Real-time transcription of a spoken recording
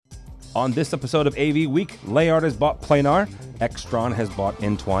On this episode of AV Week, Layard has bought Planar, Extron has bought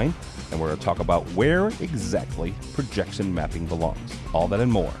Entwine, and we're going to talk about where exactly projection mapping belongs. All that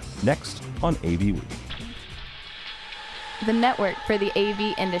and more, next on AV Week. The network for the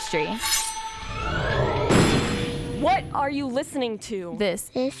AV industry. What are you listening to?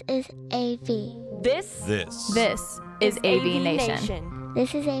 This is AV. This is AV Nation.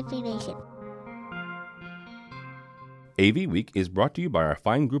 This is AV Nation. AV Week is brought to you by our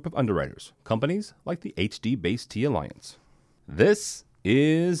fine group of underwriters, companies like the HD Base T Alliance. This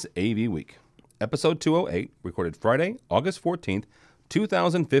is AV Week, episode 208, recorded Friday, August 14th,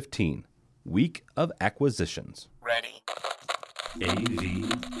 2015, Week of Acquisitions. Ready.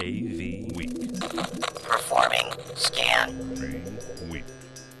 AV Week. Performing scan. Week.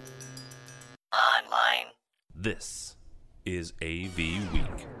 Online. This is AV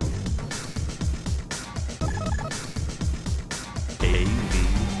Week.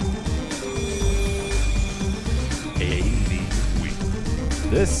 AV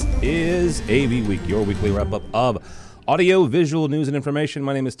Week. This is AV Week, your weekly wrap-up of audio, visual, news, and information.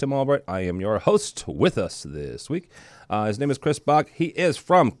 My name is Tim Albright. I am your host. With us this week, his name is Chris Bach. He is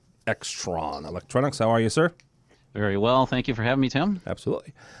from Extron Electronics. How are you, sir? Very well. Thank you for having me, Tim.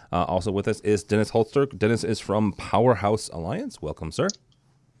 Absolutely. Also with us is Dennis Holster. Dennis is from Powerhouse Alliance. Welcome, sir.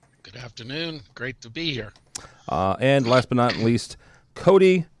 Good afternoon. Great to be here. And last but not least,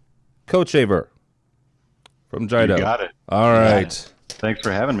 Cody Coachaver from Jido. You got it. All right. Thanks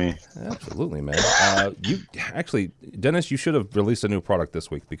for having me. Absolutely, man. You actually, Dennis, you should have released a new product this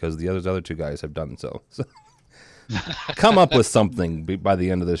week because the other two guys have done so. Come up with something by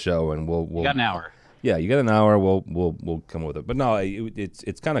the end of the show, and we'll. You got an hour. Yeah, you got an hour. We'll come with it. But no,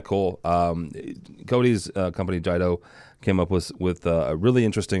 it's kind of cool. Cody's company Jido came up with a really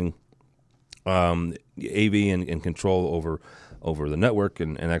interesting AV and control over the network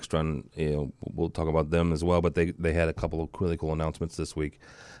and Extron. We'll talk about them as well. But they had a couple of really cool announcements this week.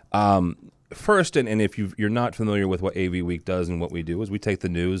 First, and if you're not familiar with what AV Week does and what we do, is we take the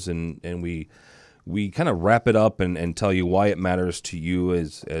news and we kind of wrap it up and tell you why it matters to you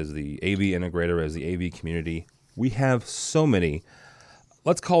as the AV integrator, as the AV community. We have so many,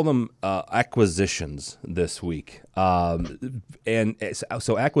 let's call them acquisitions this week. And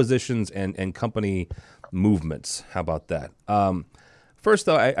so acquisitions and company movements. How about that? First,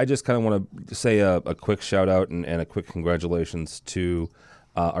 though, I just kind of want to say a quick shout out and a quick congratulations to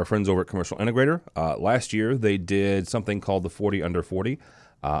our friends over at Commercial Integrator. Last year, they did something called the 40 Under 40.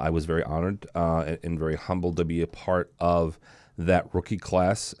 I was very honored and very humbled to be a part of that rookie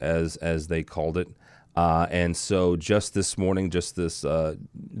class, as they called it. And so just this morning,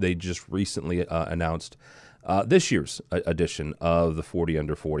 they just recently announced this year's edition of the 40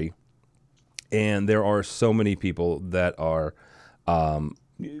 Under 40. And there are so many people that are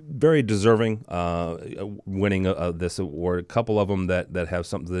very deserving winning this award. A couple of them that have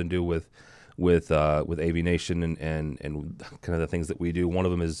something to do with AV Nation and kind of the things that we do. One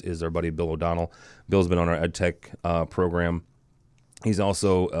of them is our buddy Bill O'Donnell. Bill's been on our EdTech program. He's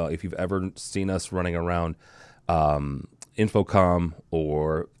also, if you've ever seen us running around Infocom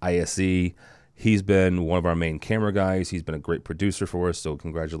or ISE, he's been one of our main camera guys. He's been a great producer for us, so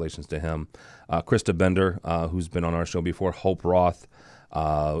congratulations to him. Krista Bender, who's been on our show before. Hope Roth,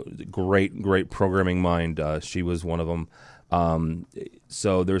 great programming mind. She was one of them.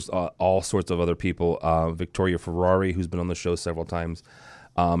 So there's all sorts of other people. Victoria Ferrari, who's been on the show several times.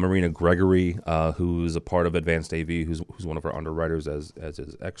 Marina Gregory, who's a part of Advanced AV, who's one of our underwriters, as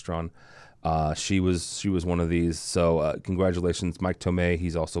is Extron. She was one of these. So congratulations, Mike Tomei.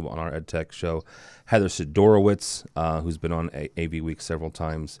 He's also on our EdTech show. Heather Sidorowicz, who's been on AV Week several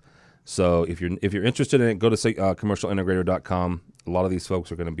times. So if you're interested in it, go to commercialintegrator.com. A lot of these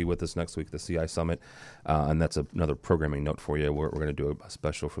folks are going to be with us next week at the CI Summit, and that's another programming note for you. We're going to do a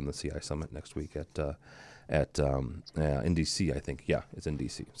special from the CI Summit next week in DC, I think. Yeah, it's in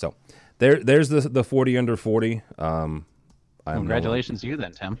DC. So there's the 40 Under 40. Congratulations to you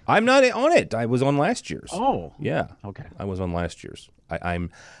then, Tim. I'm not on it. I was on last year's. Oh. Yeah. Okay. I was on last year's.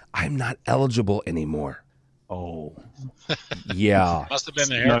 I'm not eligible anymore. Oh. Yeah. Must have been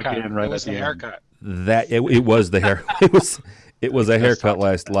the haircut. Right, it was the haircut. It was the hair. It was a haircut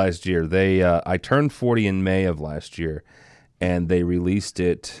last year. I turned 40 in May of last year, and they released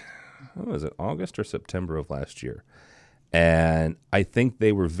it. What was it? August or September of last year, and I think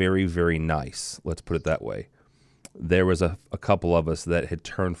they were very, very nice. Let's put it that way. There was a couple of us that had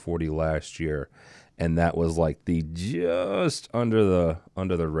turned 40 last year, and that was like the just under the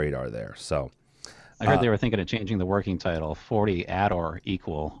radar there. So I heard they were thinking of changing the working title 40 at or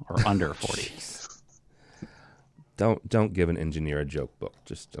equal or under 40. don't give an engineer a joke book.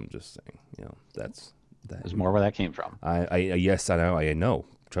 I'm just saying, that's that. There's more where that came from. Yes, I know. I know.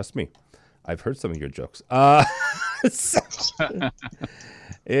 Trust me, I've heard some of your jokes.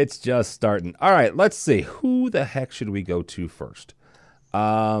 It's just starting. All right, let's see. Who the heck should we go to first?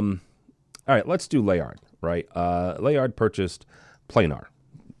 All right, let's do Layard. Right, Layard purchased Planar.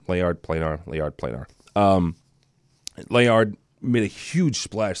 Layard. Layard made a huge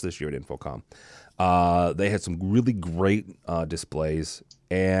splash this year at Infocom. They had some really great displays,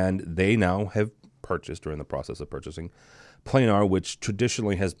 and they now have purchased, or in the process of purchasing, Planar, which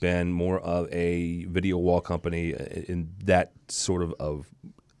traditionally has been more of a video wall company in that sort of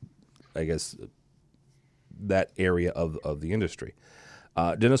I guess, that area of the industry.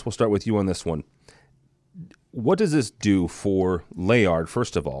 Dennis, we'll start with you on this one. What does this do for Layard,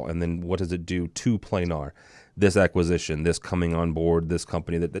 first of all, and then what does it do to Planar? This acquisition, this coming on board, this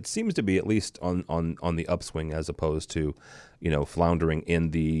company that seems to be at least on the upswing as opposed to, floundering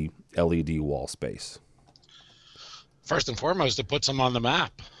in the LED wall space. First and foremost, it puts them on the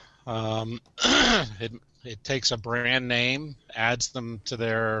map. It takes a brand name, adds them to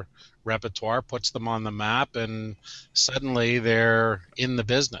their repertoire, puts them on the map, and suddenly they're in the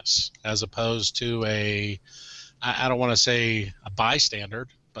business as opposed to I don't want to say a bystander,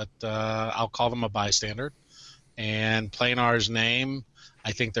 but I'll call them a bystander. And Planar's name,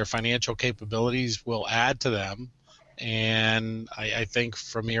 I think their financial capabilities will add to them. And I think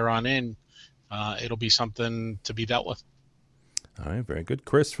from here on in, it'll be something to be dealt with. All right, very good.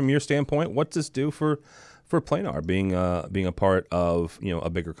 Chris, from your standpoint, what's this do for Planar being a part of a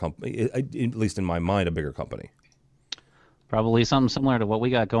bigger company, at least in my mind, a bigger company? Probably something similar to what we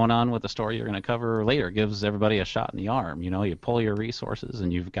got going on with the story you're going to cover later. It gives everybody a shot in the arm. You pull your resources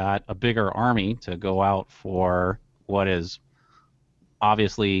and you've got a bigger army to go out for what is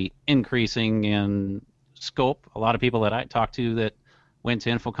obviously increasing in scope. A lot of people that I talked to that went to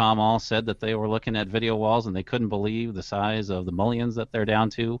Infocom all said that they were looking at video walls and they couldn't believe the size of the mullions that they're down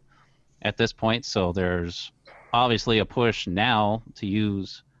to at this point. So there's obviously a push now to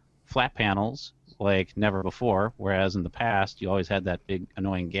use flat panels like never before, whereas in the past you always had that big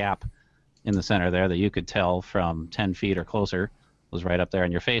annoying gap in the center there that you could tell from 10 feet or closer was right up there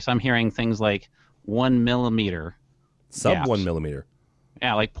in your face. I'm hearing things like 1 millimeter sub gaps. 1 millimeter.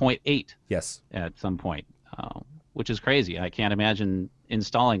 Yeah, like 0.8. Yes, at some point, which is crazy. I can't imagine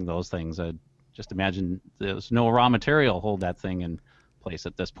installing those things. Just imagine there's no raw material hold that thing in place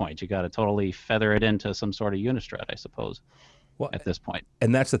at this point. You got to totally feather it into some sort of unistrut, I suppose. Well, at this point,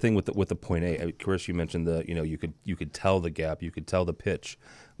 and that's the thing with the 0.8. Chris, you mentioned you could tell the gap, you could tell the pitch,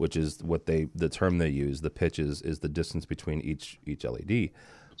 which is the term they use. The pitch is the distance between each LED.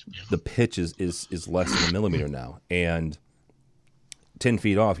 The pitch is less than a millimeter now, and 10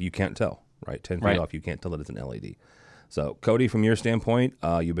 feet off you can't tell, right? 10 feet off you can't tell that it's an LED. So, Cody, from your standpoint,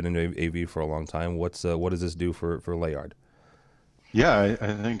 you've been in AV for a long time. What does this do for Layard? Yeah,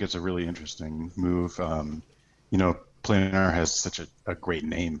 I think it's a really interesting move. Planar has such a great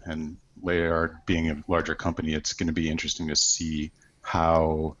name, and Layard being a larger company, it's going to be interesting to see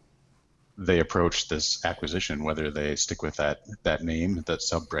how they approach this acquisition, whether they stick with that name, that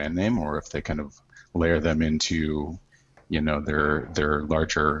sub-brand name, or if they kind of layer them into, their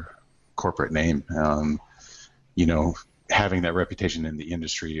larger corporate name. Having that reputation in the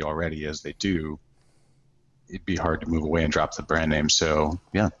industry already as they do, it'd be hard to move away and drop the brand name. So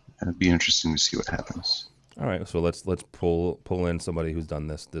yeah, it'd be interesting to see what happens. All right, so let's pull in somebody who's done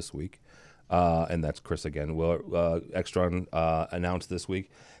this week, and that's Chris again. Well, Extron announced this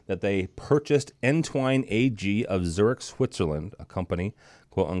week that they purchased Entwine AG of Zurich, Switzerland, a company,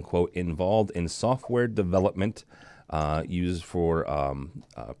 quote unquote, involved in software development used for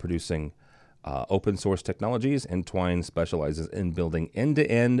producing open source technologies. Entwine specializes in building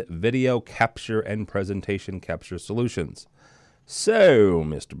end-to-end video capture and presentation capture solutions. So,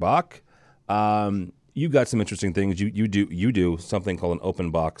 Mr. Bach, you got some interesting things. You do something called an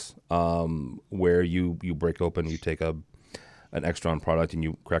open box, where you break open, you take an Extron product and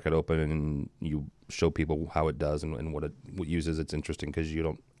you crack it open and you show people how it does and what uses. It's interesting because you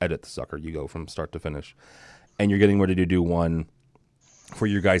don't edit the sucker. You go from start to finish, and you're getting ready to do one for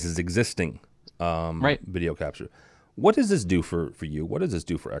your guys' existing video capture. What does this do for you? What does this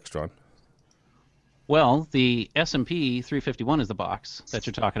do for Extron? Well, the S&P 351 is the box that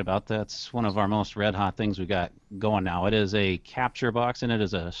you're talking about. That's one of our most red-hot things we got going now. It is a capture box, and it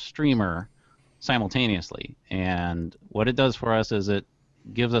is a streamer simultaneously. And what it does for us is it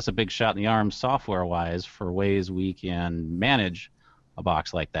gives us a big shot in the arm software-wise for ways we can manage a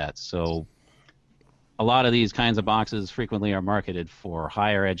box like that. So a lot of these kinds of boxes frequently are marketed for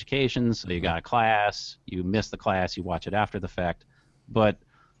higher education. So you got a class, you miss the class, you watch it after the fact. But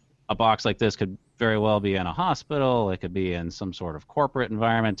a box like this could very well be in a hospital. It could be in some sort of corporate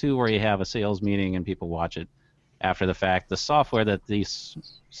environment too, where you have a sales meeting and people watch it after the fact. The software that these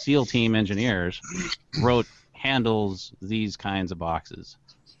SEAL team engineers wrote handles these kinds of boxes.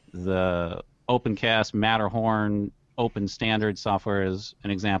 The OpenCast, Matterhorn, Open Standard software is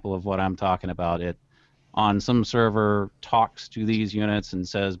an example of what I'm talking about. It on some server talks to these units and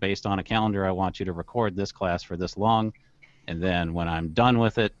says, based on a calendar, I want you to record this class for this long, and then when I'm done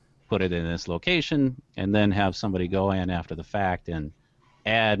with it, put it in this location, and then have somebody go in after the fact and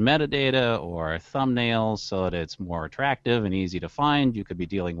add metadata or thumbnails so that it's more attractive and easy to find. You could be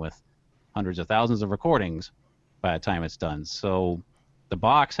dealing with hundreds of thousands of recordings by the time it's done. So the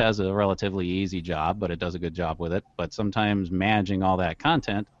box has a relatively easy job, but it does a good job with it. But sometimes managing all that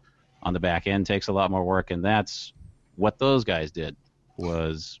content on the back end takes a lot more work, and that's what those guys did,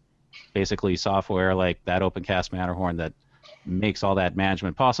 was basically software like that OpenCast Matterhorn that makes all that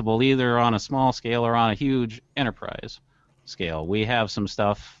management possible, either on a small scale or on a huge enterprise scale. We have some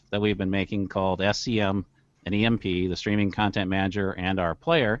stuff that we've been making called SCM and EMP, the Streaming Content Manager, and our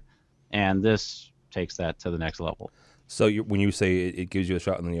player, and this takes that to the next level. So when you say it gives you a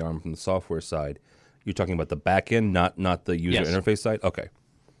shot in the arm from the software side, you're talking about the back end, not the user interface side? Okay.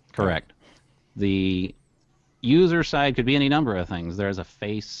 Correct. The user side could be any number of things. There's a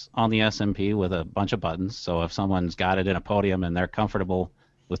face on the SMP with a bunch of buttons, so if someone's got it in a podium and they're comfortable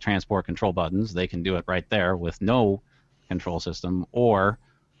with transport control buttons, they can do it right there with no control system. Or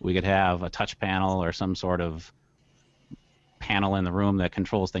we could have a touch panel or some sort of panel in the room that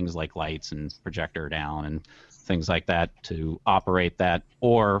controls things like lights and projector down and things like that to operate that.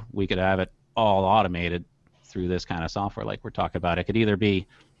 Or we could have it all automated through this kind of software like we're talking about. It could either be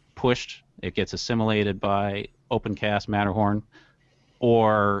pushed, it gets assimilated by OpenCast Matterhorn,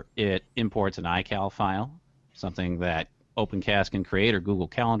 or it imports an iCal file, something that OpenCast can create or Google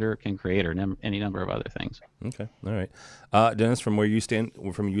Calendar can create or any number of other things. Okay, all right. Dennis, from where you stand,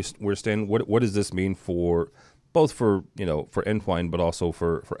 what does this mean for both for Entwine, but also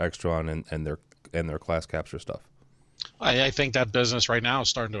for Extron and their class capture stuff? I think that business right now is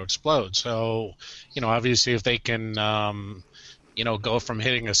starting to explode. So, obviously if they can, go from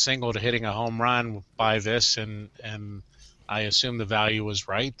hitting a single to hitting a home run by this, and I assume the value was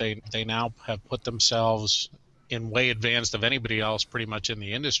right, they now have put themselves in way advanced of anybody else pretty much in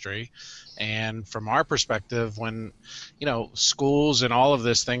the industry. And from our perspective, when, schools and all of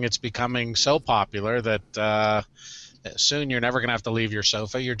this thing, it's becoming so popular that soon you're never going to have to leave your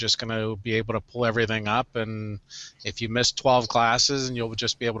sofa. You're just going to be able to pull everything up, and if you miss 12 classes, and you'll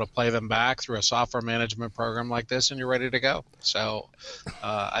just be able to play them back through a software management program like this, and you're ready to go. So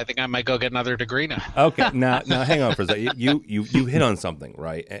I think I might go get another degree now. Okay, now hang on for a second. You hit on something,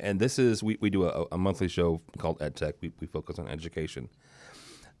 right? And this is, we do a monthly show called EdTech. We focus on education.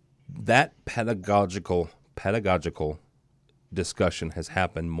 That pedagogical discussion has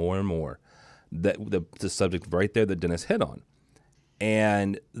happened more and more. That the subject right there that Dennis hit on,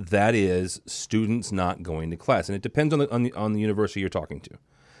 and that is students not going to class, and it depends on the university you're talking to,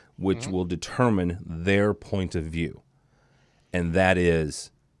 which will determine their point of view, and that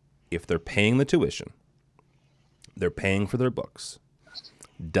is if they're paying the tuition, they're paying for their books.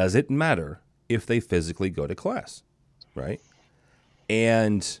 Does it matter if they physically go to class, right?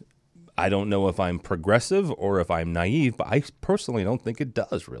 And I don't know if I'm progressive or if I'm naive, but I personally don't think it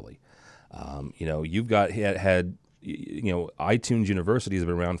does really. You've had iTunes University has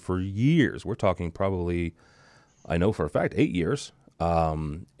been around for years. We're talking probably, I know for a fact, 8 years.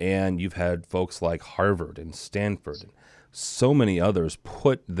 And you've had folks like Harvard and Stanford and so many others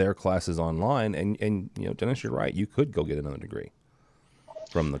put their classes online. And Dennis, you're right. You could go get another degree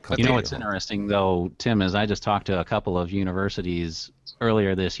from the company. What's interesting, though, Tim, is I just talked to a couple of universities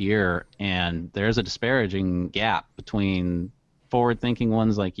earlier this year, and there's a disparaging gap between forward-thinking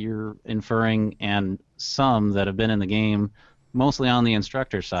ones like you're inferring and some that have been in the game mostly on the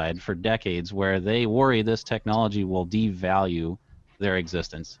instructor side for decades, where they worry this technology will devalue their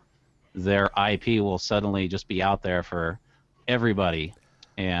existence. Their IP will suddenly just be out there for everybody,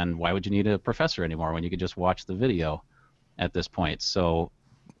 and why would you need a professor anymore when you could just watch the video at this point? So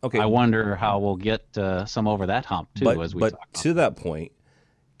okay, I wonder how we'll get some over that hump too. But to that point,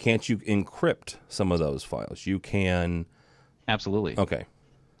 can't you encrypt some of those files? You can. Absolutely. Okay.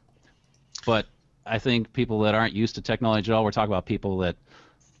 But I think people that aren't used to technology at all, we're talking about people that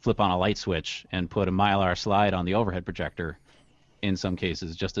flip on a light switch and put a Mylar slide on the overhead projector in some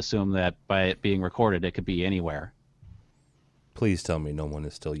cases, just assume that by it being recorded, it could be anywhere. Please tell me no one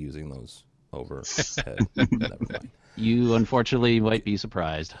is still using those overhead. Never mind. You unfortunately might be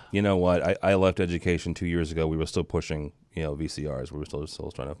surprised. You know what? I left education 2 years ago. We were still pushing, VCRs. We were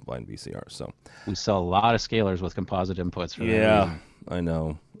still trying to find VCRs. So We sell a lot of scalers with composite inputs for that yeah, reason. I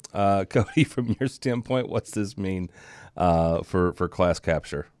know. Cody, from your standpoint, what's this mean for class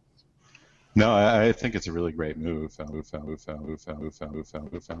capture? No, I think it's a really great move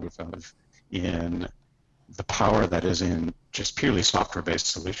in the power that is in just purely software-based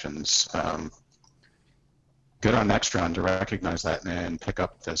solutions. Good on Nextron to recognize that and pick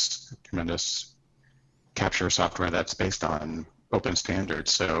up this tremendous capture software that's based on open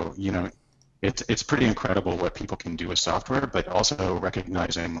standards. So, it's pretty incredible what people can do with software, but also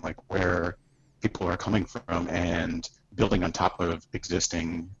recognizing like where people are coming from and building on top of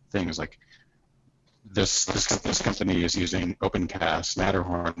existing things. Like this company is using OpenCast,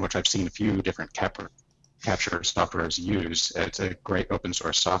 Matterhorn, which I've seen a few different capture softwares use. It's a great open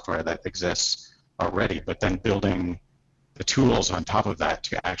source software that exists already, but then building the tools on top of that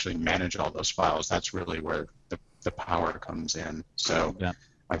to actually manage all those files, that's really where the power comes in. So yeah.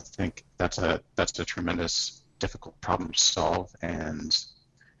 I think that's a tremendous difficult problem to solve, and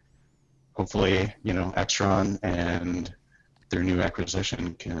hopefully, Extron and their new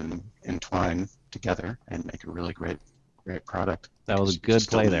acquisition can entwine together and make a really great product. That was a good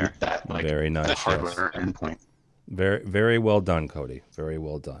play there. That, very nice. The hardware endpoint. Very, very well done, Cody. Very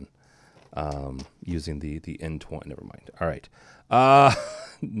well done. Using the endpoint. Never mind. All right.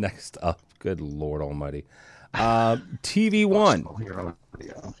 Next up. Good Lord Almighty. TV1.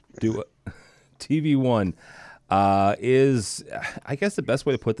 TV1 is, I guess the best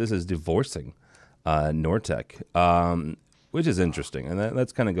way to put this is divorcing Nortec, which is interesting. And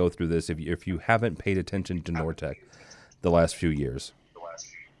let's kind of go through this if you haven't paid attention to Nortec the last few years.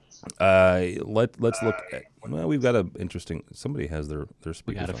 Let's look at, well, we've got an interesting, somebody has their speakers.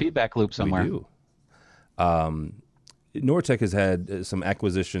 We got a feedback loop somewhere. We do. Nortec has had some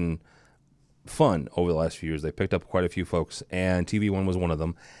acquisition fun over the last few years. They picked up quite a few folks, and TV1 was one of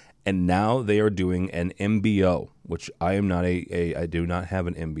them. And now they are doing an MBO, which I am not I do not have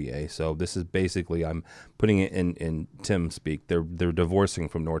an MBA. So this is basically, I'm putting it in Tim speak. They're divorcing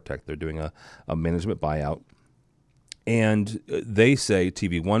from Nortec. They're doing a management buyout. And they say for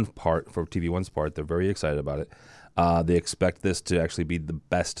TV1's part, they're very excited about it. They expect this to actually be the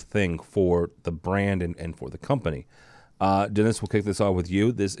best thing for the brand and for the company. Dennis, we'll kick this off with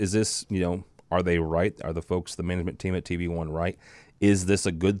you. Is this, are they right? Are the folks, the management team at TV1 right? Is this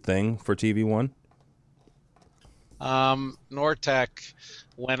a good thing for TV1? Nortec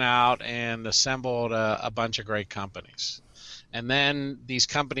went out and assembled a bunch of great companies. And then these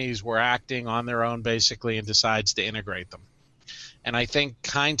companies were acting on their own basically and decides to integrate them. And I think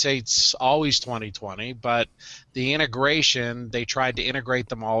hindsight's always 20/20, but the integration, they tried to integrate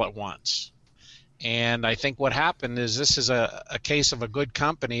them all at once. And I think what happened is this is a case of a good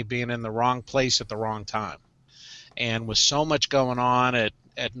company being in the wrong place at the wrong time. And with so much going on at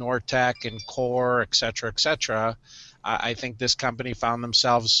Nortec and Core, et cetera, I think this company found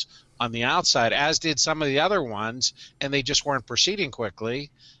themselves on the outside, as did some of the other ones, and they just weren't proceeding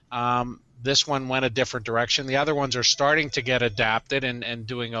quickly. This one went a different direction. The other ones are starting to get adapted and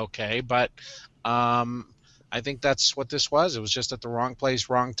doing okay, but I think that's what this was. It was just at the wrong place,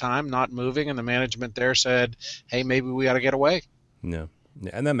 wrong time, not moving, and the management there said, hey, maybe we got to get away. Yeah,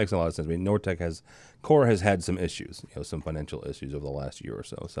 and that makes a lot of sense. I mean, Core has had some issues, some financial issues over the last year or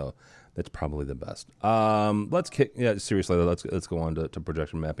so. So that's probably the best. Seriously, let's go on to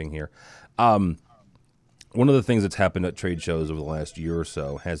projection mapping here. One of the things that's happened at trade shows over the last year or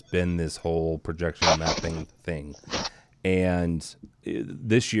so has been this whole projection mapping thing. And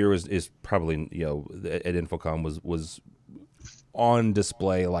this year is probably, at Infocom was on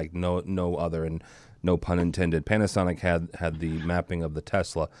display like no other, and no pun intended. Panasonic had the mapping of the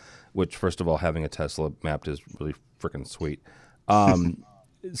Tesla, which, first of all, having a Tesla mapped is really freaking sweet.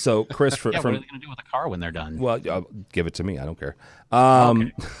 So, Chris, what are they going to do with the car when they're done? Well, give it to me. I don't care.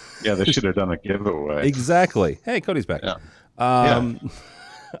 Okay. Yeah, they should have done a giveaway. Exactly. Hey, Cody's back. Yeah.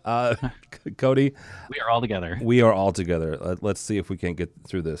 Cody, we are all together. We are all together. Let's see if we can get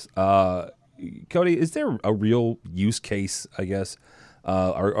through this. Cody, is there a real use case, I guess,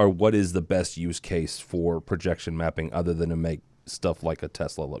 or what is the best use case for projection mapping other than to make stuff like a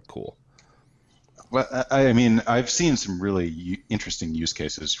Tesla look cool? Well, I mean, I've seen some really interesting use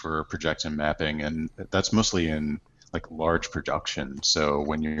cases for projection mapping, and that's mostly in like large production. So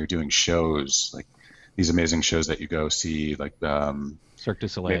when you're doing shows, like these amazing shows that you go see, like Cirque du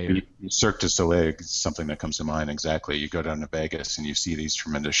Soleil. Cirque du Soleil is something that comes to mind. Exactly. You go down to Vegas and you see these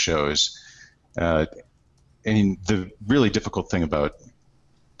tremendous shows. And the really difficult thing about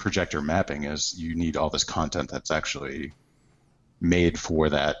projector mapping is you need all this content that's actually made for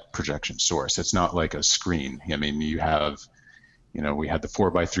that projection source. It's not like a screen. I mean, you have, we had the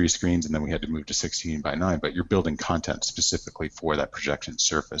 4x3 screens and then we had to move to 16:9, but you're building content specifically for that projection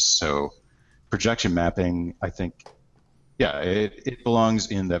surface. So projection mapping, I think, it belongs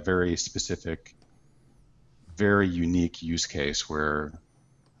in that very specific, very unique use case where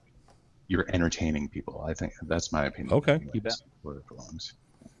you're entertaining people. I think that's my opinion. Okay. You bet. Where it belongs.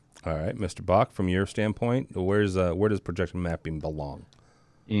 All right, Mr. Bach, from your standpoint, where does projection mapping belong?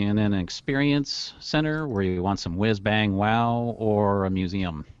 In an experience center where you want some whiz bang wow, or a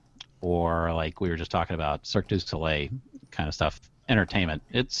museum, or like we were just talking about, Cirque du Soleil kind of stuff, entertainment.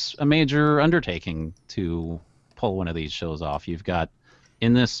 It's a major undertaking to pull one of these shows off. You've got,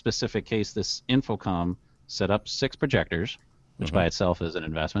 in this specific case, this Infocom set up 6 projectors, which by itself is an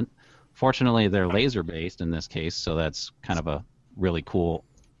investment. Fortunately, they're laser-based in this case, so that's kind of a really cool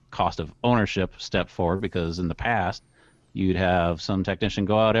cost of ownership step forward, because in the past, you'd have some technician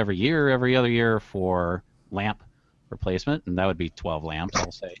go out every other year for lamp replacement, and that would be 12 lamps,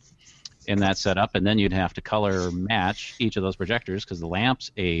 I'll say, in that setup. And then you'd have to color match each of those projectors because the lamps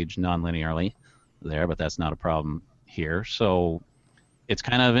age non-linearly there, but that's not a problem here. So it's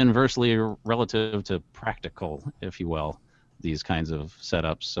kind of inversely relative to practical, if you will, these kinds of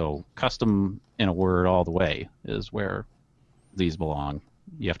setups. So custom, in a word, all the way is where these belong.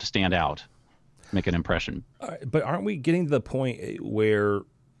 You have to stand out, make an impression. But aren't we getting to the point where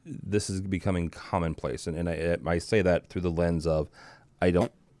this is becoming commonplace? And I say that through the lens of I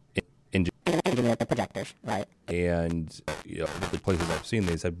don't engineer the projectors, right? And the places I've seen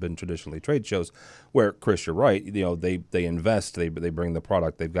these have been traditionally trade shows where, Chris, you're right. They invest, they bring the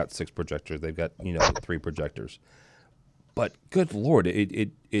product. They've got 6 projectors. They've got 3 projectors. But good Lord,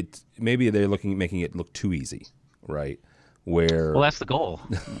 it maybe they're making it look too easy, right? Well, that's the goal.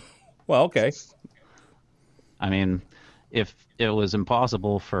 Well, okay. I mean, if it was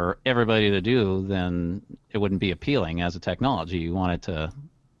impossible for everybody to do, then it wouldn't be appealing as a technology. You want it to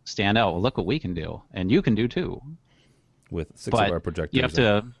stand out. Well, look what we can do, and you can do too. With 6 of our projectors. You have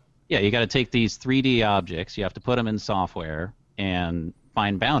to, you got to take these 3D objects. You have to put them in software and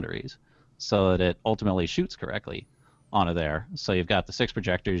find boundaries so that it ultimately shoots correctly onto there. So you've got the 6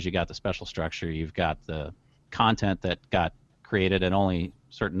 projectors, you got the special structure, you've got the content that got created, and only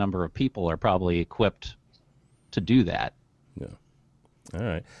a certain number of people are probably equipped to do that. Yeah. All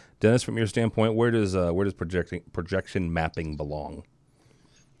right, Dennis, from your standpoint, where does projection mapping belong?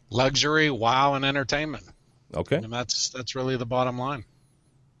 Luxury, wow, and entertainment. Okay. And that's really the bottom line.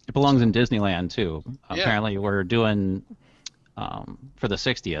 It belongs in Disneyland too. Apparently, we're doing for the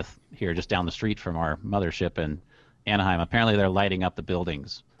 60th here, just down the street from our mothership in Anaheim. Apparently, they're lighting up the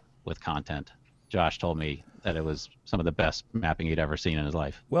buildings with content. Josh told me that it was some of the best mapping he'd ever seen in his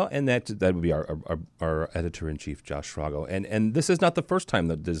life. Well, and that would be our editor-in-chief, Josh Schrago. And this is not the first time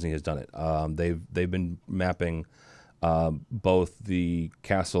that Disney has done it. They've been mapping both the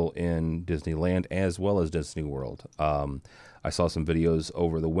castle in Disneyland as well as Disney World. I saw some videos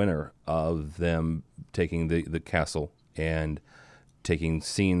over the winter of them taking the castle and taking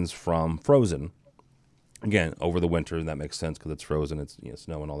scenes from Frozen. Again, over the winter, and that makes sense because it's frozen, it's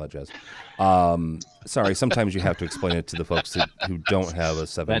snow and all that jazz. Sorry, sometimes you have to explain it to the folks who don't have a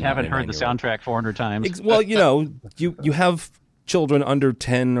 7. That haven't heard the soundtrack 400 times. Well, you have children under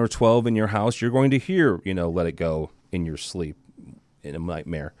 10 or 12 in your house. You're going to hear, Let It Go in your sleep in a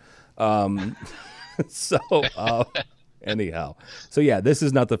nightmare. Anyhow, so yeah, this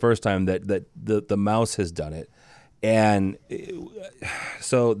is not the first time that the mouse has done it. And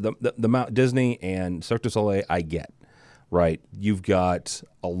so the Disney and Cirque du Soleil, I get, right? You've got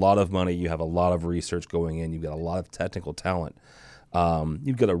a lot of money. You have a lot of research going in. You've got a lot of technical talent.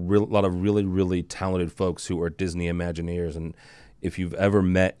 You've got lot of really, really talented folks who are Disney Imagineers. And if you've ever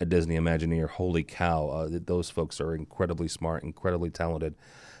met a Disney Imagineer, holy cow, those folks are incredibly smart, incredibly talented.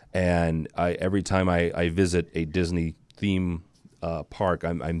 And every time I visit a Disney theme park,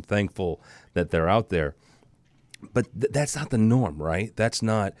 I'm thankful that they're out there. But that's not the norm, right? That's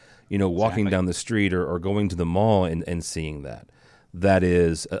not, walking down the street or going to the mall and seeing that. That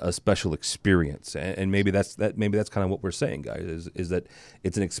is a special experience, and maybe that's kind of what we're saying, guys. Is that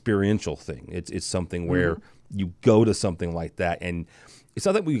it's an experiential thing? It's something where you go to something like that, and it's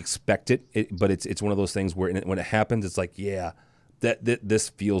not that we expect it, but it's one of those things where when it happens, it's like, yeah, that this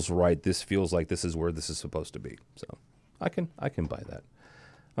feels right. This feels like this is where this is supposed to be. So I can buy that.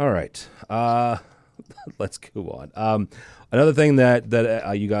 All right. let's go on. Another thing that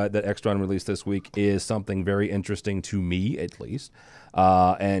you got that Extron released this week is something very interesting to me, at least.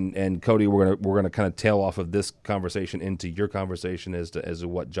 And Cody, we're gonna kind of tail off of this conversation into your conversation as to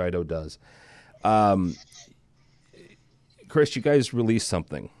what Jido does. Chris, you guys released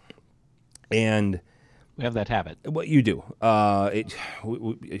something, and We have that habit. what you do. A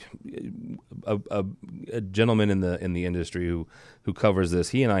gentleman in the industry who covers this.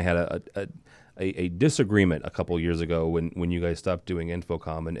 He and I had a disagreement a couple years ago when you guys stopped doing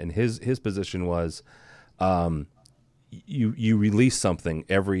Infocom, and his position was, you release something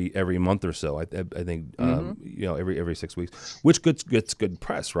every month or so. I think every 6 weeks, which gets good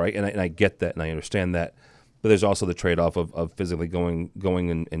press, right? And I get that and I understand that. But there's also the trade-off of physically going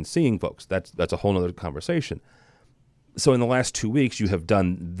and seeing folks. That's a whole other conversation. So in the last 2 weeks, you have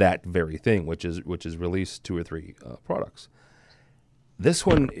done that very thing, which is release 2 or 3 products. This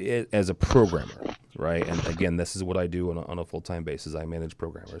one, as a programmer, right? And again, this is what I do on a full-time basis. I manage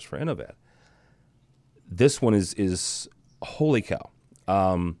programmers for Innovad. This one is holy cow.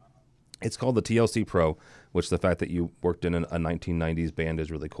 It's called the TLC Pro, which the fact that you worked in a 1990s band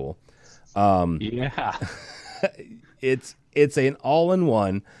is really cool. Yeah. It's an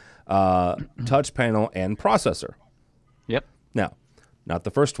all-in-one touch panel and processor. Yep. Now, not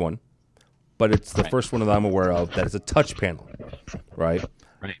the first one, but it's the first one that I'm aware of that is a touch panel, right?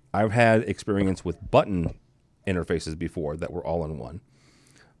 Right. I've had experience with button interfaces before that were all-in-one,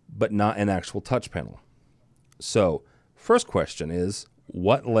 but not an actual touch panel. So, first question is,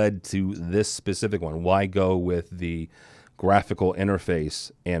 what led to this specific one? Why go with the graphical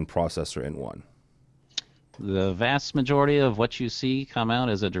interface and processor in one? The vast majority of what you see come out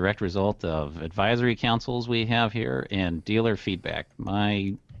as a direct result of advisory councils we have here and dealer feedback.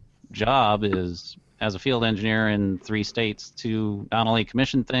 My job is, as a field engineer in 3 states, to not only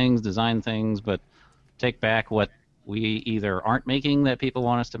commission things, design things, but take back what we either aren't making that people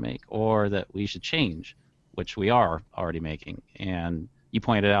want us to make or that we should change, which we are already making. And you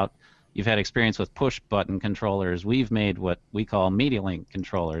pointed out you've had experience with push-button controllers. We've made what we call media link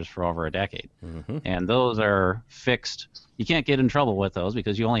controllers for over a decade. Mm-hmm. And those are fixed. You can't get in trouble with those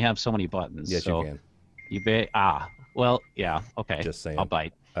because you only have so many buttons. Yes, so you can. Well, yeah, okay. Just saying. I'll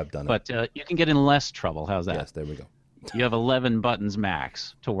bite. I've done it. But you can get in less trouble. How's that? Yes, there we go. You have 11 buttons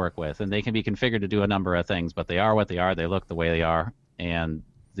max to work with, and they can be configured to do a number of things, but they are what they are. They look the way they are. And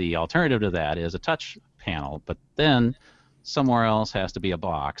the alternative to that is a touch panel, but then somewhere else has to be a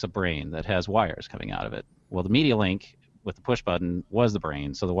box, a brain that has wires coming out of it. Well, the media link with the push button was the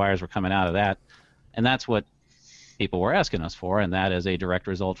brain, so the wires were coming out of that, and that's what people were asking us for, and that is a direct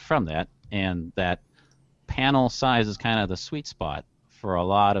result from that. And that panel size is kind of the sweet spot for a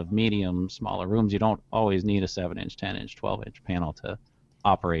lot of medium, smaller rooms. You don't always need a 7-inch, 10-inch, 12-inch panel to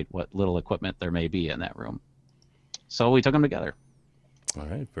operate what little equipment there may be in that room. So we took them together. All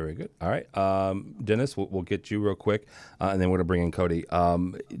right, very good. All right, Dennis, we'll get you real quick, and then we're going to bring in Cody.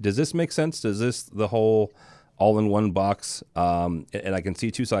 Does this make sense? Does this, the whole all-in-one box, and I can see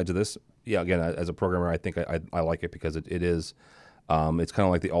 2 sides of this. Yeah, again, as a programmer, I think I like it because it is, it's kind of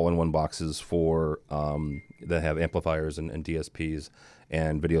like the all-in-one boxes for that have amplifiers and DSPs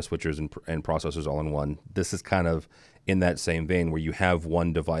and video switchers and processors all in one. This is kind of in that same vein where you have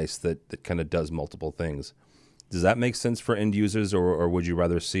one device that kind of does multiple things. Does that make sense for end users, or would you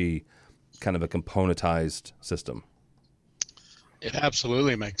rather see kind of a componentized system? It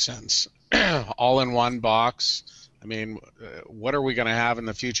absolutely makes sense. All in one box. I mean, what are we going to have in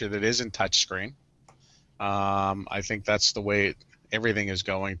the future that isn't touchscreen? I think that's the way everything is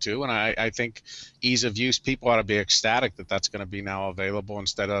going to, and I think ease of use, people ought to be ecstatic that that's going to be now available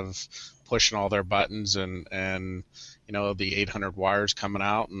instead of pushing all their buttons and the 800 wires coming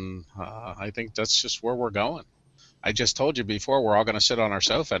out, and I think that's just where we're going. I just told you before, we're all going to sit on our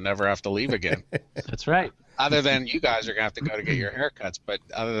sofa and never have to leave again. That's right. Other than you guys are going to have to go to get your haircuts, but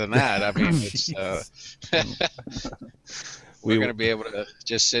other than that, I mean, it's we're going to be able to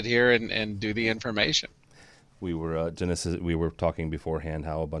just sit here and do the information. We were Dennis. We were talking beforehand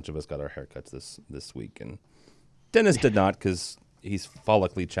how a bunch of us got our haircuts this week, and Dennis did not because he's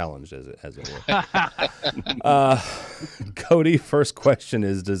follically challenged, as it were. Cody, first question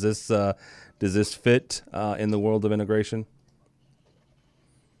is: Does this fit in the world of integration?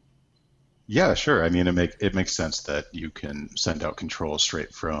 Yeah, sure. I mean, it makes sense that you can send out controls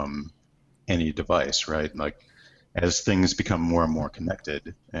straight from any device, right? Like, as things become more and more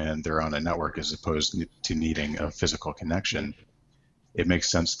connected and they're on a network as opposed to needing a physical connection, it makes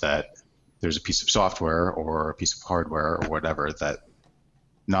sense that there's a piece of software or a piece of hardware or whatever that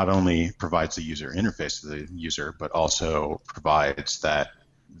not only provides the user interface to the user, but also provides that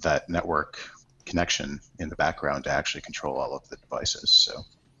network connection in the background to actually control all of the devices. So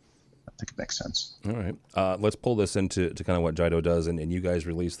I think it makes sense. All right. Let's pull this into kind of what Jido does, and you guys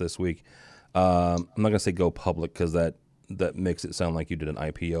released this week. I'm not going to say go public because that makes it sound like you did an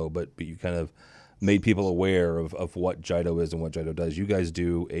IPO, but you kind of made people aware of what Jido is and what Jido does. You guys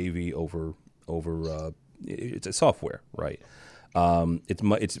do AV over it's a software, right?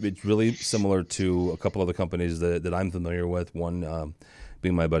 It's really similar to a couple other companies that I'm familiar with. One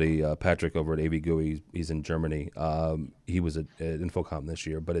being my buddy Patrick over at AVWeek. He's in Germany. He was at Infocom this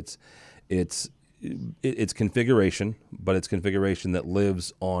year, but it's configuration, but it's configuration that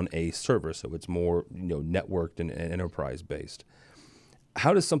lives on a server, so it's more networked and enterprise based.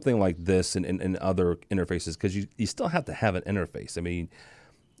 How does something like this and other interfaces, because you still have to have an interface. I mean,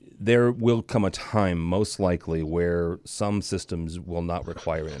 there will come a time, most likely, where some systems will not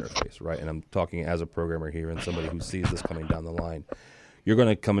require an interface, right? And I'm talking as a programmer here and somebody who sees this coming down the line. You're going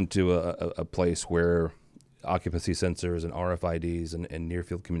to come into a place where occupancy sensors and RFIDs and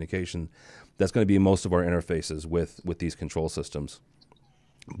near-field communication, that's going to be most of our interfaces with these control systems.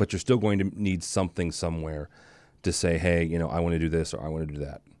 But you're still going to need something somewhere to say, hey, I want to do this or I want to do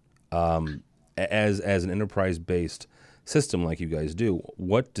that. As an enterprise-based system like you guys do,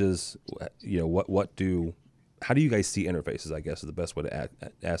 how do you guys see interfaces, I guess is the best way to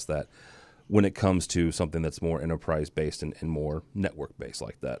ask that, when it comes to something that's more enterprise-based and more network-based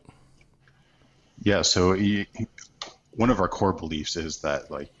like that? Yeah, so one of our core beliefs is that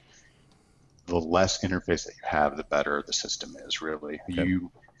the less interface that you have, the better the system is, really. Okay.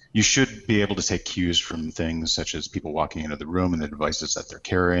 You should be able to take cues from things such as people walking into the room and the devices that they're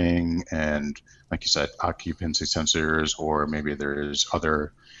carrying, and like you said, occupancy sensors, or maybe there's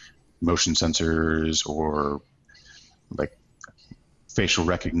other motion sensors or like facial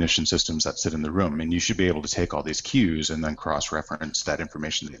recognition systems that sit in the room. And you should be able to take all these cues and then cross-reference that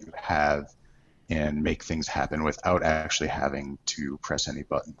information that you have and make things happen without actually having to press any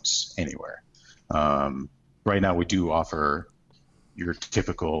buttons anywhere. Right now, we do offer your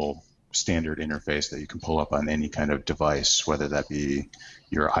typical standard interface that you can pull up on any kind of device, whether that be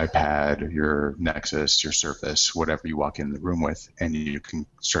your iPad, your Nexus, your Surface, whatever you walk in the room with, and you can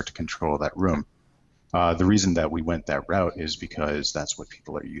start to control that room. The reason that we went that route is because that's what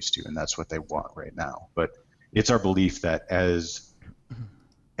people are used to and that's what they want right now. But it's our belief that as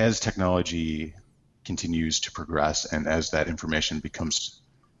technology continues to progress and as that information becomes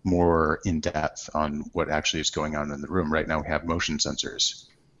more in depth on what actually is going on in the room. Right now we have motion sensors.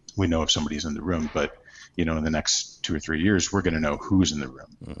 We know if somebody's in the room, but in the next 2 or 3 years, we're going to know who's in the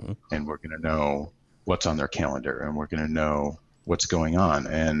room, mm-hmm. and we're going to know what's on their calendar, and we're going to know what's going on.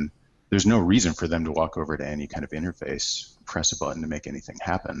 And there's no reason for them to walk over to any kind of interface, press a button to make anything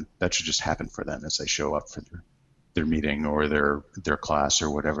happen. That should just happen for them as they show up for their meeting or their class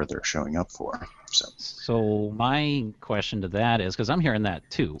or whatever they're showing up for. So my question to that is, because I'm hearing that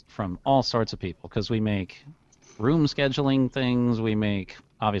too from all sorts of people, because we make room scheduling things, we make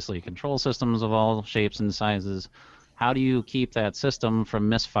obviously control systems of all shapes and sizes. How do you keep that system from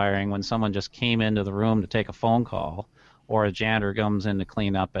misfiring when someone just came into the room to take a phone call, or a janitor comes in to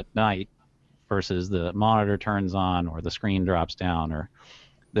clean up at night versus the monitor turns on or the screen drops down or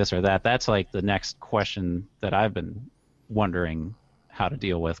this or that? That's like the next question that I've been wondering how to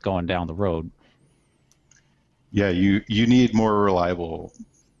deal with going down the road. Yeah, you need more reliable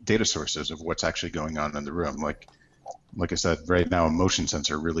data sources of what's actually going on in the room. Like I said, right now a motion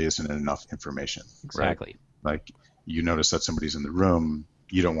sensor really isn't enough information. Exactly. Right? Like you notice that somebody's in the room,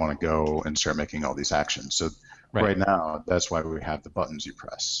 you don't want to go and start making all these actions. So right now, that's why we have the buttons you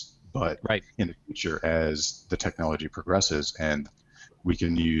press. But in the future, as the technology progresses and we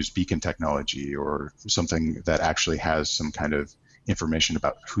can use beacon technology or something that actually has some kind of information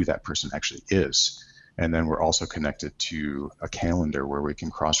about who that person actually is. And then we're also connected to a calendar where we can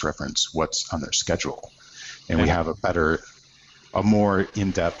cross-reference what's on their schedule. And we have a more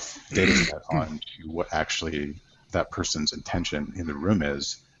in-depth data set on to what actually that person's intention in the room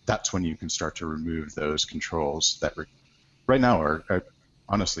is. That's when you can start to remove those controls that right now are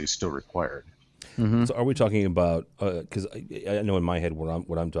honestly still required. Mm-hmm. So are we talking about, because I know in my head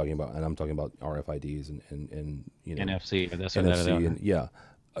what I'm talking about, and I'm talking about RFIDs and NFC or this or NFC, that. And, yeah.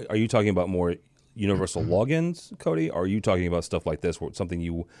 Are you talking about more universal logins, Cody? Or are you talking about stuff like this, where something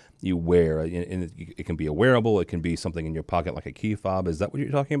you wear, and it can be a wearable, it can be something in your pocket like a key fob? Is that what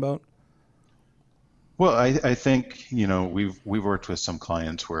you're talking about? Well, I think we've worked with some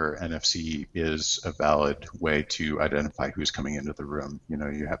clients where NFC is a valid way to identify who's coming into the room.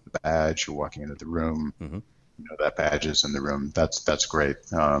 You have the badge, you're walking into the room, mm-hmm. That badge is in the room. That's great.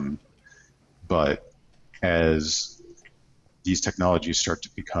 But as these technologies start to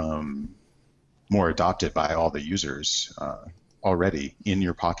become more adopted by all the users. Already in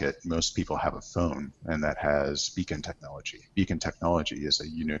your pocket, most people have a phone, and that has beacon technology. Beacon technology is a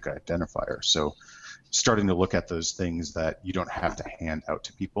unique identifier. So starting to look at those things that you don't have to hand out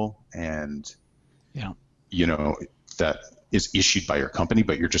to people, and that is issued by your company,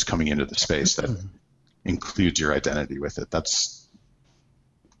 but you're just coming into the space that includes your identity with it.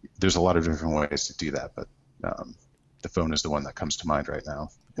 There's a lot of different ways to do that, but the phone is the one that comes to mind right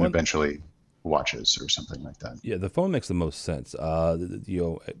now, and eventually watches or something like that. Yeah, the phone makes the most sense,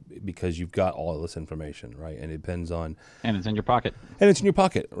 because you've got all of this information, right? And it depends on... And it's in your pocket. And it's in your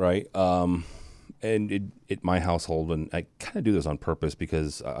pocket, right? And my household, and I kind of do this on purpose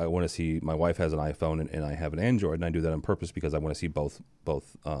because I want to see... My wife has an iPhone and I have an Android, and I do that on purpose because I want to see both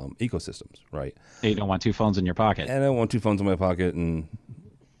ecosystems, right? You don't want two phones in your pocket. And I don't want two phones in my pocket, and...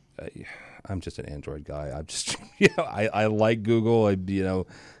 I'm just an Android guy. I'm just, I like Google.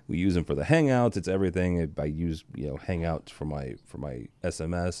 We use them for the Hangouts. It's everything. I use, Hangouts for my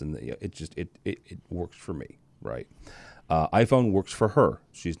SMS, and it works for me, right? iPhone works for her.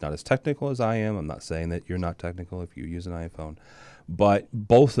 She's not as technical as I am. I'm not saying that you're not technical if you use an iPhone, but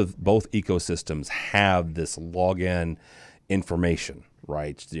both ecosystems have this login information.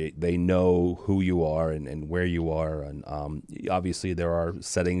 Right, they know who you are and where you are, and obviously there are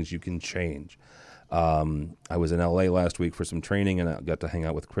settings you can change. I was in LA last week for some training, and I got to hang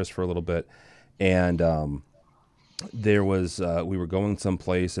out with Chris for a little bit. And there was we were going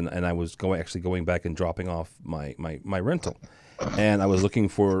someplace, and I was going back and dropping off my rental, and I was looking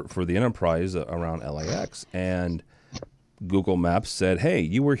for the Enterprise around LAX, and Google Maps said, "Hey,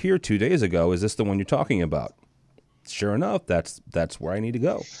 you were here 2 days ago. Is this the one you're talking about?" Sure enough, that's where I need to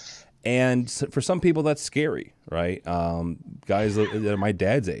go. And for some people, that's scary, right? Guys that are my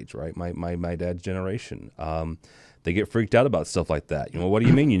dad's age, right? My dad's generation. They get freaked out about stuff like that. What do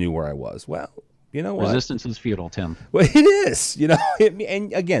you mean you knew where I was? Well, you know what? Resistance is futile, Tim. Well, it is.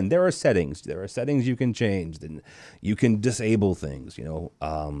 And again, there are settings. There are settings you can change. Then you can disable things.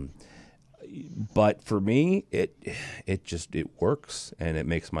 But for me, it works, and it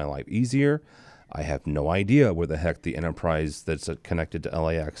makes my life easier. I have no idea where the heck the Enterprise that's connected to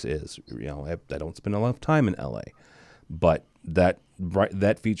LAX is. I don't spend a lot of time in LA, but that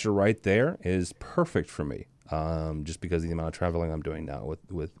feature right there is perfect for me. Just because of the amount of traveling I'm doing now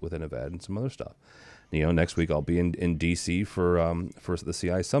with Innovad and some other stuff. Next week I'll be in DC for the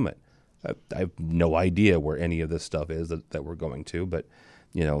CI Summit. I have no idea where any of this stuff is that we're going to, but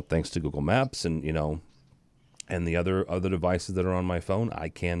thanks to Google Maps and and the other devices that are on my phone, I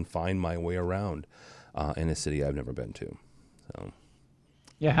can find my way around in a city I've never been to. So,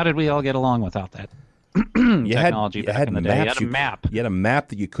 yeah, how did we all get along without that technology back in the day? You had a map. You had a map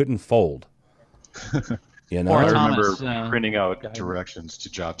that you couldn't fold. I remember printing out directions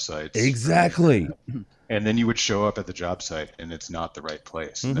to job sites. Exactly. And then you would show up at the job site, and it's not the right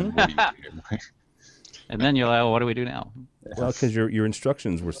place. And then what do you do? And then you're like, what do we do now? Well, because your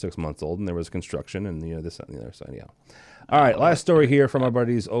instructions were 6 months old, and there was construction, and this and the other side. Yeah. All right, last story here from our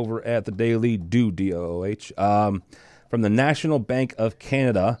buddies over at the Daily DOOH, from the National Bank of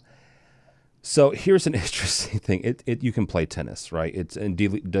Canada. So here's an interesting thing. You can play tennis, right? It's in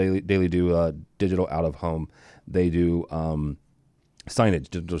Daily do digital out of home. They do signage,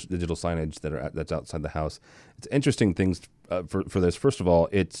 digital signage that's outside the house. It's interesting things for this. First of all,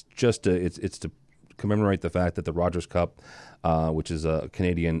 it's to commemorate the fact that the Rogers Cup, which is a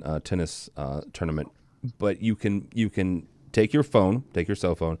Canadian tennis tournament, but you can take your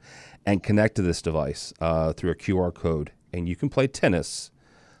cell phone, and connect to this device through a QR code, and you can play tennis.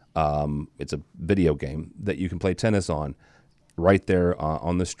 It's a video game that you can play tennis on right there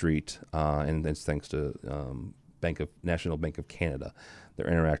on the street, and it's thanks to National Bank of Canada, their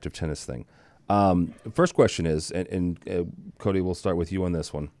interactive tennis thing. First question is, and Cody, we'll start with you on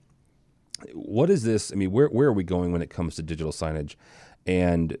this one. What is this? I mean, where are we going when it comes to digital signage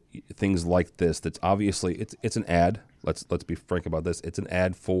and things like this? That's obviously it's an ad. Let's be frank about this. It's an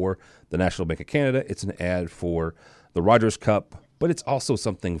ad for the National Bank of Canada. It's an ad for the Rogers Cup, but it's also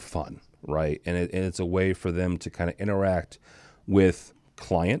something fun, right? And it's a way for them to kind of interact with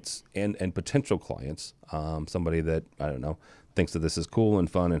clients and potential clients. Somebody that, I don't know, thinks that this is cool and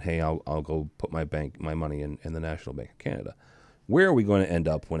fun, and hey, I'll go put my money in the National Bank of Canada. Where are we going to end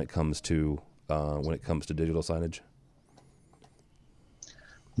up when it comes to digital signage?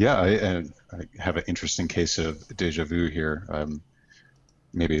 Yeah, I have an interesting case of deja vu here.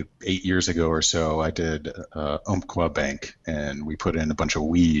 Maybe 8 years ago or so, I did Umpqua Bank, and we put in a bunch of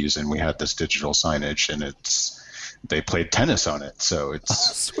Wii's, and we had this digital signage, and they played tennis on it. So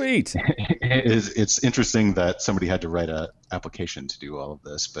it's sweet. It's interesting that somebody had to write an application to do all of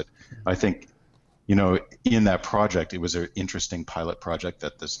this, but I think in that project, it was an interesting pilot project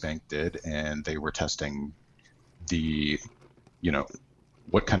that this bank did, and they were testing the,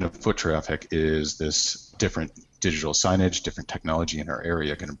 what kind of foot traffic is this different digital signage, different technology in our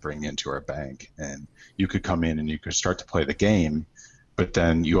area going to bring into our bank. And you could come in and you could start to play the game, but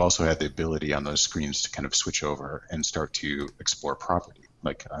then you also had the ability on those screens to kind of switch over and start to explore property.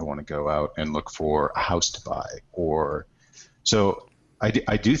 Like, I want to go out and look for a house to buy. So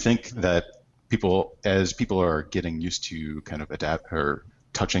I do think that as people are getting used to kind of adapt or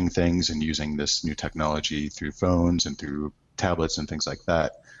touching things and using this new technology through phones and through tablets and things like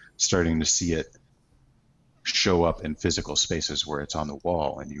that, starting to see it show up in physical spaces where it's on the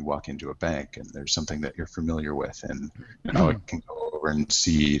wall and you walk into a bank and there's something that you're familiar with, and now I can go over and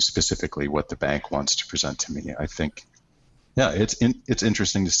see specifically what the bank wants to present to me. I think, it's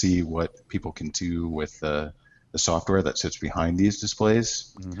interesting to see what people can do with the software that sits behind these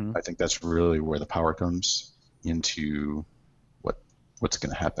displays. Mm-hmm. I think that's really where the power comes into what's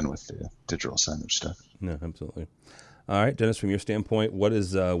going to happen with the digital signage stuff. No, absolutely. All right, Dennis, from your standpoint, where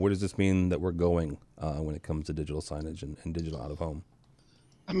does this mean that we're going when it comes to digital signage and digital out of home?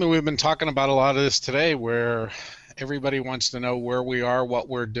 I mean, we've been talking about a lot of this today, where everybody wants to know where we are, what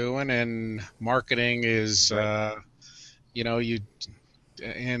we're doing, and marketing is,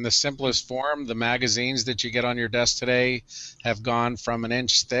 in the simplest form, the magazines that you get on your desk today have gone from an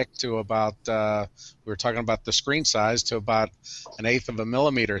inch thick to about, we were talking about the screen size, to about 1/8 of a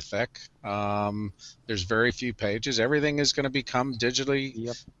millimeter thick. There's very few pages. Everything is going to become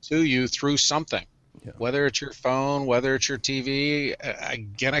digitally to you through something, whether it's your phone, whether it's your TV.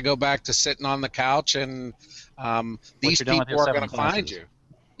 Again, I go back to sitting on the couch, and these people are going to find you.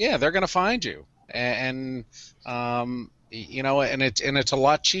 Yeah, they're going to find you. And and it's a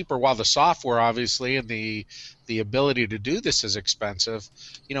lot cheaper. While the software, obviously, and the ability to do this is expensive,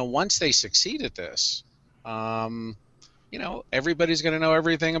 once they succeed at this, everybody's going to know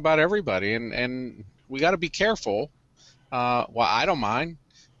everything about everybody, and we got to be careful. Well, I don't mind.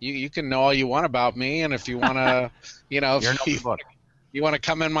 You can know all you want about me, and if you want to, you want to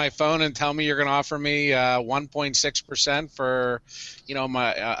come in my phone and tell me you're going to offer me 1.6% for,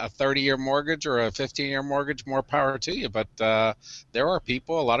 my a 30-year mortgage or a 15-year mortgage, more power to you. But there are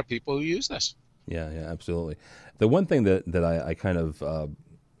a lot of people who use this. Yeah, absolutely. The one thing that I kind of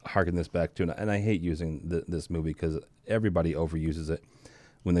harken this back to, and I hate using this movie because everybody overuses it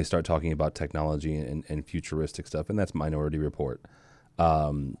when they start talking about technology and futuristic stuff, and that's Minority Report.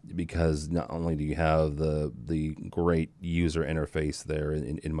 Because not only do you have the great user interface there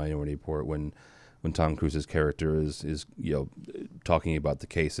in Minority Report when Tom Cruise's character is talking about the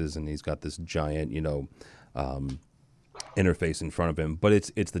cases, and he's got this giant interface in front of him, but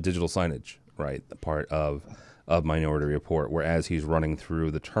it's the digital signage, right? The part of Minority Report, whereas he's running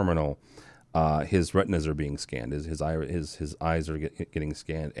through the terminal, his retinas are being scanned, his eyes are getting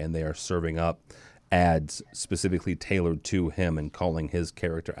scanned, and they are serving up ads specifically tailored to him and calling his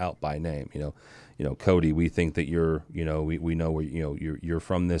character out by name. Cody, we think that you're, we know where, you're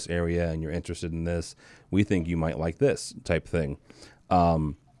from this area and you're interested in this. We think you might like this type thing.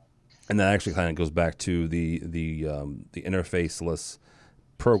 And that actually kind of goes back to the interfaceless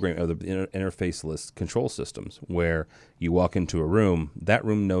program, or the interfaceless control systems, where you walk into a room, that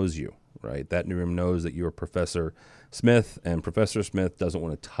room knows you, right? That room knows that you're Professor Smith, and Professor Smith doesn't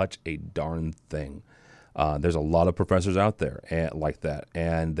want to touch a darn thing. There's a lot of professors out there like that,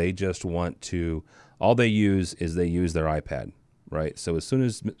 and they just want to, all they use is their iPad, right? So as soon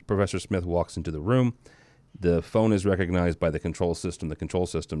as Professor Smith walks into the room, the phone is recognized by the control system. The control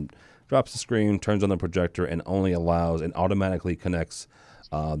system drops the screen, turns on the projector, and only allows and automatically connects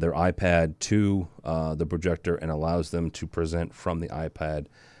their iPad to the projector and allows them to present from the iPad.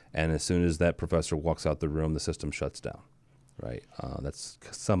 And as soon as that professor walks out the room, the system shuts down, right? That's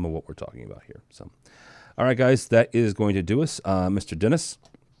some of what we're talking about here. So, all right, guys, that is going to do us. Mr. Dennis,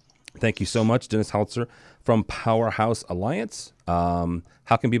 thank you so much. Dennis Haltzer from Powerhouse Alliance. How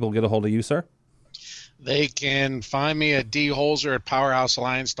can people get a hold of you, sir? They can find me at dholzer at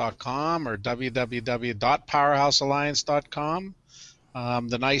powerhousealliance.com or www.powerhousealliance.com.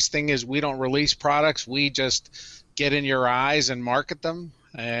 The nice thing is we don't release products. We just get in your eyes and market them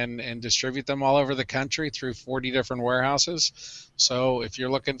and distribute them all over the country through 40 different warehouses. So if you're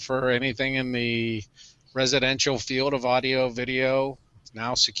looking for anything in the residential field of audio, video,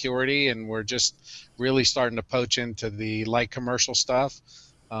 now security, and we're just really starting to poach into the light commercial stuff,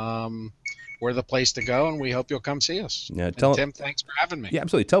 we're the place to go, and we hope you'll come see us. Yeah, Tim, thanks for having me. Yeah,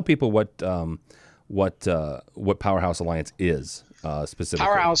 absolutely. Tell people what Powerhouse Alliance is specifically.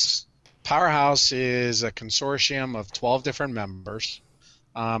 Powerhouse is a consortium of 12 different members.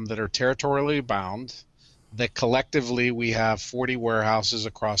 that are territorially bound, that collectively we have 40 warehouses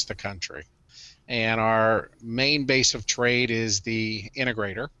across the country. And our main base of trade is the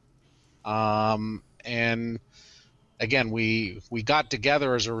integrator. And again, we got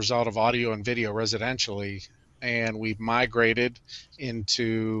together as a result of audio and video residentially, and we've migrated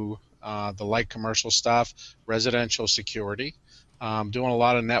into the light commercial stuff, residential security, doing a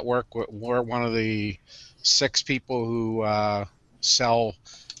lot of network. We're one of the 6 people who sell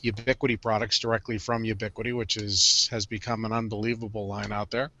Ubiquity products directly from Ubiquity, which has become an unbelievable line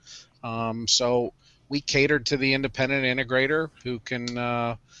out there. So we catered to the independent integrator who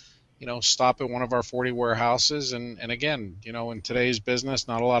can stop at one of our 40 warehouses. And again, in today's business,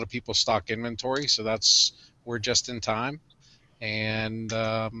 not a lot of people stock inventory. So we're just in time and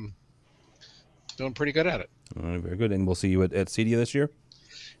doing pretty good at it. All right, very good. And we'll see you at CEDIA this year?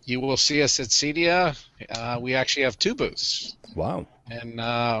 You will see us at CEDIA. We actually have 2 booths. Wow.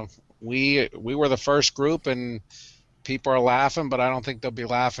 And we were the first group, and people are laughing, but I don't think they'll be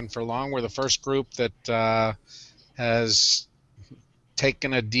laughing for long. We're the first group that has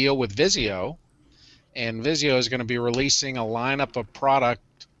taken a deal with Vizio, and Vizio is going to be releasing a lineup of product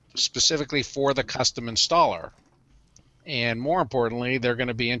specifically for the custom installer. And more importantly, they're going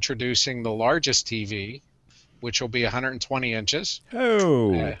to be introducing the largest TV, which will be 120 inches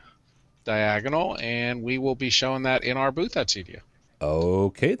diagonal, and we will be showing that in our booth at CEDIA.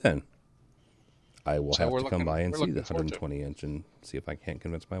 Okay, then. I will have to come by and see the looking forward to 120 inch and see if I can't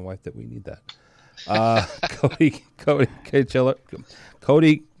convince my wife that we need that. Cody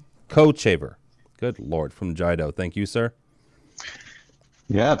Kochaver. Good Lord, from Jido. Thank you, sir.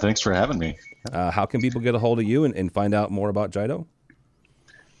 Yeah, thanks for having me. How can people get a hold of you and find out more about Jido?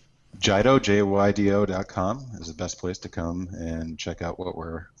 Jido, JYDO.com is the best place to come and check out what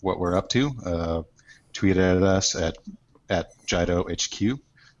we're up to. Tweet at us at JidoHQ,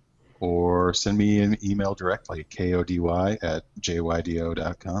 or send me an email directly,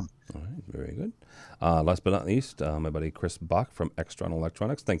 KODY@JYDO.com. All right, very good. Last but not least, my buddy Chris Bach from Extron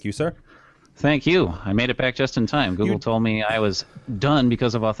Electronics. Thank you, sir. Thank you. I made it back just in time. Google told me I was done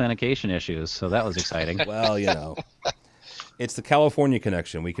because of authentication issues, so that was exciting. Well, it's the California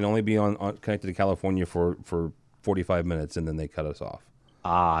connection. We can only be on connected to California for 45 minutes, and then they cut us off.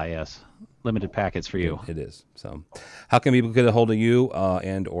 Ah, yes. Limited packets for you. It is. So how can people get a hold of you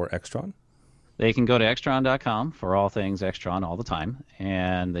and or Extron? They can go to Extron.com for all things Extron all the time,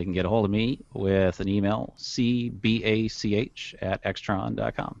 and they can get a hold of me with an email,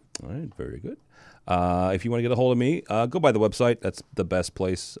 cbach@extron.com. All right, very good. If you want to get a hold of me, go by the website. That's the best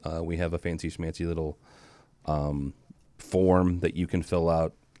place. We have a fancy schmancy little form that you can fill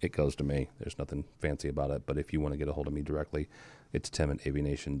out. It goes to me. There's nothing fancy about it. But if you want to get a hold of me directly, it's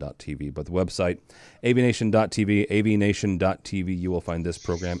tim@avnation.tv. But the website, avnation.tv, avnation.tv, you will find this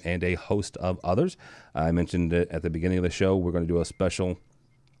program and a host of others. I mentioned it at the beginning of the show. We're going to do a special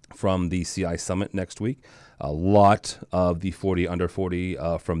from the CI Summit next week. A lot of the 40 under 40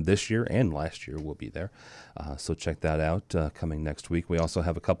 from this year and last year will be there. So check that out coming next week. We also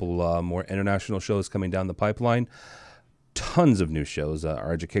have a couple more international shows coming down the pipeline. Tons of new shows.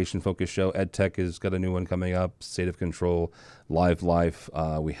 Our education-focused show, EdTech, has got a new one coming up. State of Control, Live Life.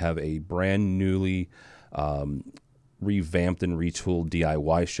 We have a brand newly revamped and retooled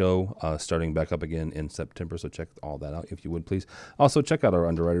DIY show starting back up again in September. So check all that out if you would, please. Also, check out our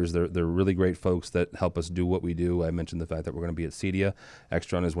underwriters. They're really great folks that help us do what we do. I mentioned the fact that we're going to be at CEDIA.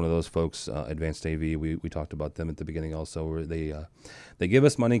 Extron is one of those folks. Advanced AV, we talked about them at the beginning also. Where they give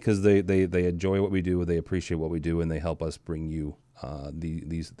us money because they enjoy what we do, they appreciate what we do, and they help us bring you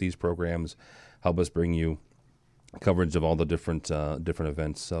these programs, help us bring you coverage of all the different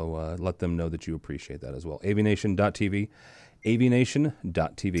events. So let them know that you appreciate that as well. avnation.tv,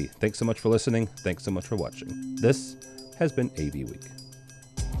 avnation.tv. Thanks so much for listening. Thanks so much for watching. This has been AV Week.